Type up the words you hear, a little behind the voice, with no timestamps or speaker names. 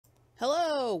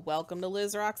Hello, welcome to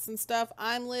Liz Rocks and Stuff.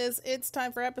 I'm Liz. It's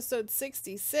time for episode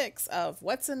 66 of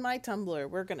What's in My Tumbler.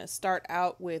 We're going to start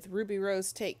out with Ruby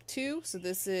Rose Take 2. So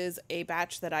this is a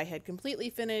batch that I had completely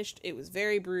finished. It was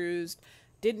very bruised,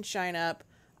 didn't shine up.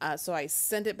 So I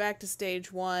sent it back to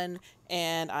stage 1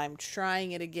 and I'm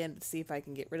trying it again to see if I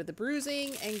can get rid of the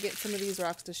bruising and get some of these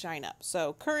rocks to shine up.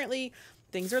 So currently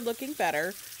things are looking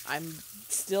better. I'm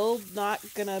still not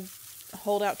going to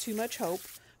hold out too much hope.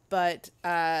 But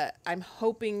I'm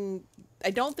hoping,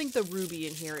 I don't think the ruby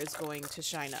in here is going to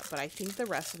shine up, but I think the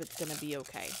rest of it's going to be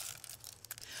okay.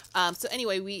 So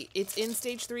anyway, it's in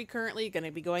stage 3 currently, going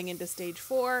to be going into stage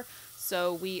 4.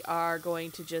 So we are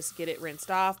going to just get it rinsed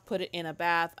off, put it in a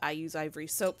bath. I use ivory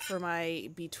soap for my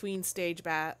between stage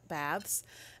baths.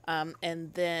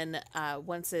 And then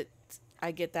once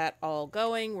I get that all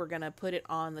going, we're going to put it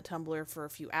on the tumbler for a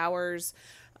few hours.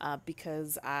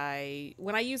 Because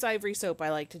when I use ivory soap, I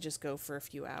like to just go for a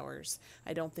few hours.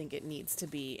 I don't think it needs to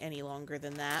be any longer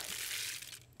than that.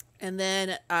 And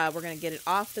then we're going to get it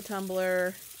off the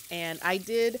tumbler. And I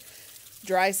did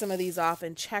dry some of these off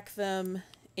and check them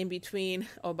in between.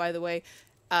 Oh, by the way,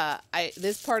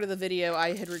 this part of the video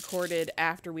I had recorded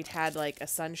after we'd had like a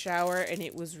sun shower and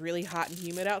it was really hot and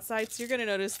humid outside. So you're going to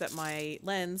notice that my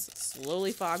lens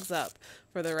slowly fogs up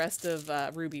for the rest of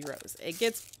Ruby Rose. It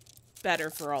gets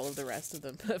better for all of the rest of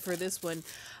them, but for this one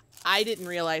I didn't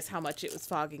realize how much it was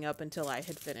fogging up until I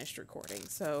had finished recording,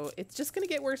 so it's just gonna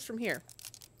get worse from here.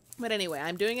 But anyway,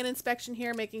 I'm doing an inspection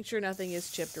here, making sure nothing is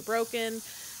chipped or broken.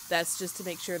 That's just to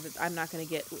make sure that I'm not going to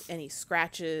get any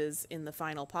scratches in the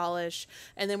final polish.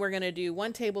 And then we're going to do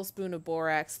 1 tablespoon of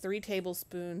borax, 3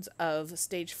 tablespoons of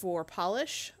stage 4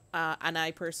 polish, and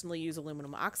I personally use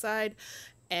aluminum oxide.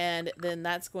 And then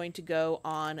that's going to go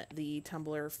on the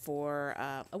tumbler for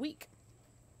a week.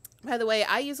 By the way,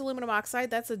 I use aluminum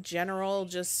oxide. That's a general,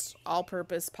 just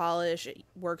all-purpose polish. It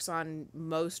works on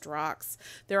most rocks.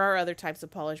 There are other types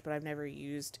of polish, but I've never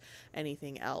used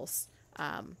anything else.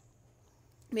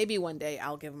 Maybe one day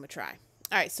I'll give them a try.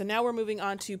 All right, so now we're moving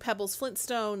on to Pebbles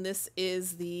Flintstone. This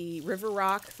is the river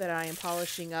rock that I am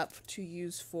polishing up to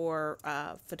use for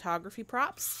photography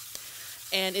props.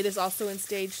 And it is also in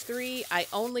stage 3. I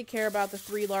only care about the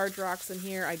 3 large rocks in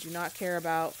here. I do not care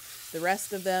about the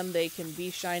rest of them. They can be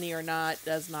shiny or not.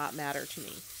 Does not matter to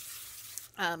me.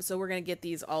 So we're going to get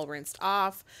these all rinsed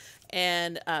off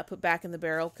and put back in the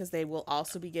barrel because they will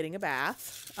also be getting a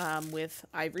bath with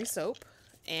ivory soap.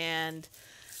 And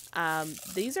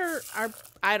these are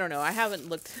I don't know. I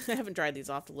haven't dried these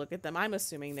off to look at them. I'm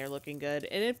assuming they're looking good.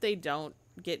 And if they don't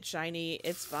get shiny,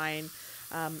 it's fine.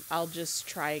 I'll just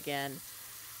try again.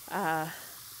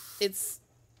 This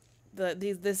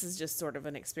is just sort of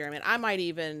an experiment. I might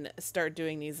even start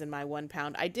doing these in my 1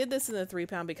 pound. I did this in the 3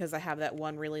 pound because I have that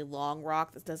one really long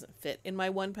rock that doesn't fit in my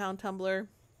 1 pound tumbler.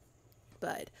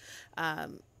 But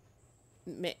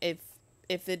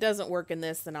if it doesn't work in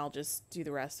this, then I'll just do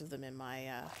the rest of them in my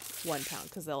 1 pound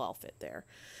because they'll all fit there.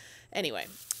 Anyway,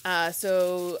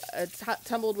 so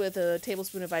tumbled with a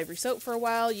tablespoon of ivory soap for a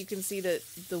while. You can see that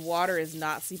the water is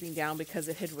not seeping down because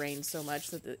it had rained so much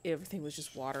that everything was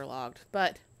just waterlogged.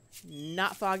 But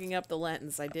not fogging up the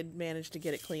lens. I did manage to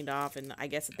get it cleaned off, and I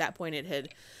guess at that point it had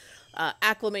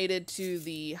acclimated to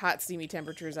the hot, steamy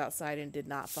temperatures outside and did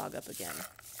not fog up again,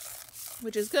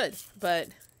 which is good. But,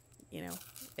 you know,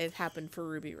 it happened for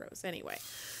Ruby Rose anyway.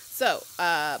 So,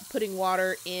 putting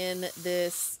water in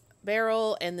this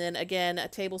barrel, and then again a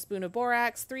tablespoon of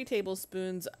borax, 3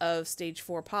 tablespoons of stage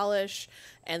 4 polish,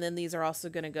 and then these are also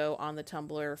going to go on the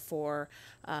tumbler for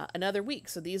another week.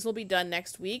 So these will be done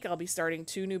next week. I'll be starting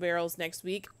 2 new barrels next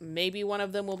week. Maybe one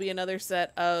of them will be another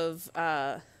set of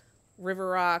river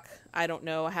rock. I don't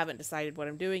know. I haven't decided what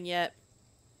I'm doing yet.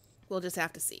 We'll just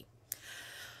have to see.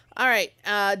 All right,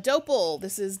 Opal.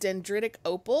 This is dendritic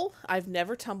opal. I've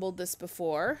never tumbled this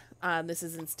before. This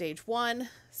is in stage 1,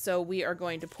 so we are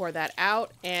going to pour that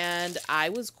out, and I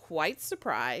was quite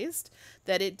surprised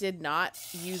that it did not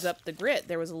use up the grit.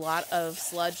 There was a lot of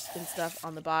sludge and stuff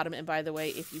on the bottom, and by the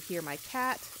way, if you hear my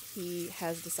cat, he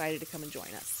has decided to come and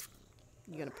join us.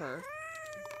 You gonna purr?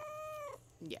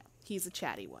 Yeah, he's a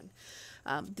chatty one.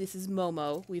 This is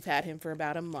Momo. We've had him for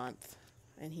about a month,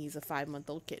 and he's a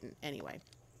 5-month-old kitten. Anyway.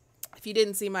 If you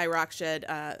didn't see my rock shed,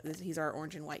 he's our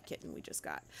orange and white kitten we just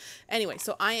got. Anyway,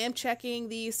 so I am checking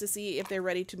these to see if they're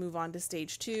ready to move on to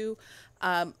stage 2.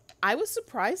 I was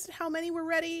surprised at how many were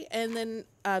ready, and then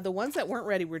the ones that weren't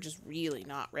ready were just really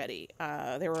not ready.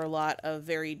 There were a lot of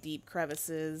very deep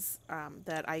crevices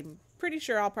that I'm pretty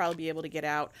sure I'll probably be able to get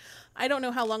out. I don't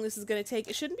know how long this is going to take.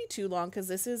 It shouldn't be too long because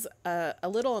this is a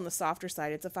little on the softer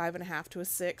side. It's a 5.5 to a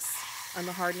 6 on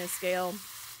the hardness scale.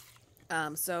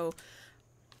 So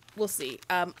we'll see.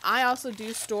 I also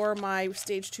do store my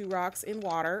stage 2 rocks in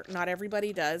water. Not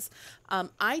everybody does.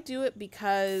 I do it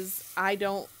because I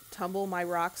don't tumble my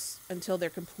rocks until they're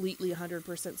completely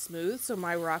 100% smooth. So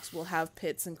my rocks will have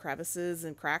pits and crevices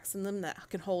and cracks in them that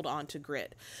can hold on to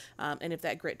grit. And if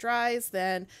that grit dries,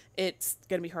 then it's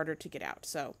going to be harder to get out.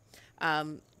 So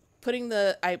I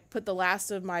put the last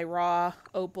of my raw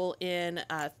opal in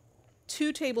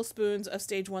 2 tablespoons of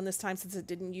stage 1 this time, since it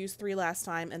didn't use 3 last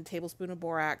time, and a tablespoon of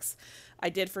borax. I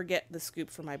did forget the scoop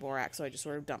for my borax, so I just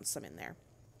sort of dumped some in there.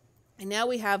 And now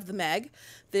we have the Meg.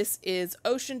 This is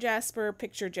ocean jasper,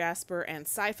 picture jasper, and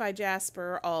sci-fi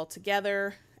jasper all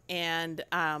together. And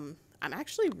I'm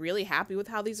actually really happy with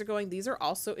how these are going. These are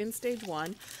also in stage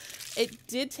 1. It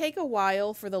did take a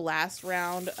while for the last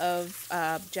round of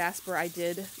jasper I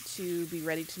did to be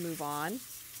ready to move on.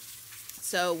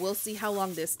 So we'll see how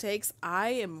long this takes. I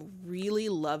am really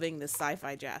loving this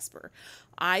sci-fi jasper.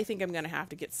 I think I'm going to have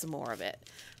to get some more of it.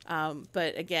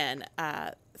 But again,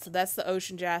 so that's the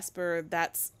ocean jasper.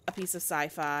 That's a piece of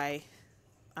sci-fi.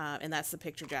 And that's the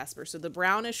picture jasper. So the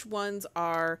brownish ones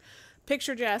are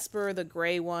picture jasper. The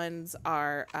gray ones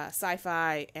are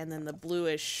sci-fi. And then the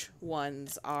bluish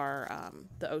ones are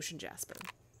the ocean jasper.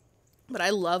 But I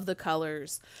love the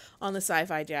colors on the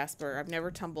sci-fi jasper. I've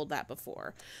never tumbled that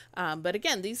before. But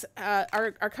again, these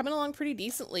are coming along pretty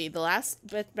decently. The last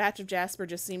batch of jasper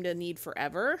just seemed to need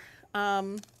forever.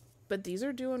 But these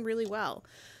are doing really well.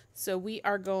 So we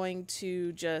are going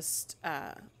to just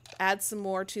add some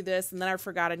more to this. And then I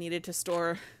forgot I needed to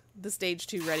store the stage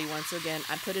 2 ready one. So again,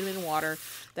 I put it in water.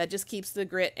 That just keeps the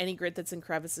grit, any grit that's in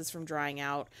crevices, from drying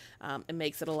out, and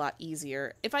makes it a lot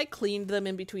easier. If I cleaned them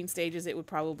in between stages, it would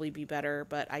probably be better,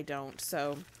 but I don't.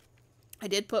 So I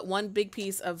did put 1 big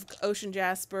piece of ocean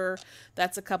jasper.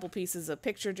 That's a couple pieces of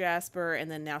picture jasper,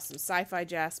 and then now some sci-fi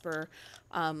jasper.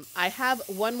 I have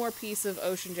 1 more piece of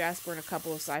ocean jasper and a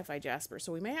couple of sci-fi jasper.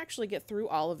 So we may actually get through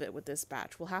all of it with this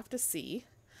batch. We'll have to see.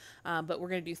 But we're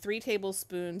going to do 3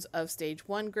 tablespoons of stage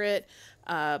 1 grit,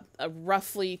 a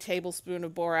roughly tablespoon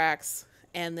of borax,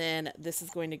 and then this is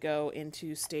going to go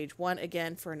into stage 1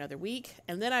 again for another week.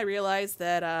 And then I realized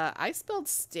that I spelled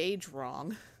stage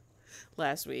wrong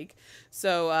last week.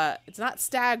 So it's not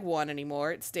stag 1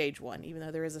 anymore, it's stage 1, even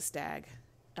though there is a stag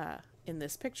in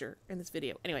this picture, in this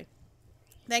video. Anyway,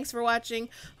 thanks for watching.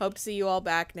 Hope to see you all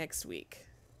back next week.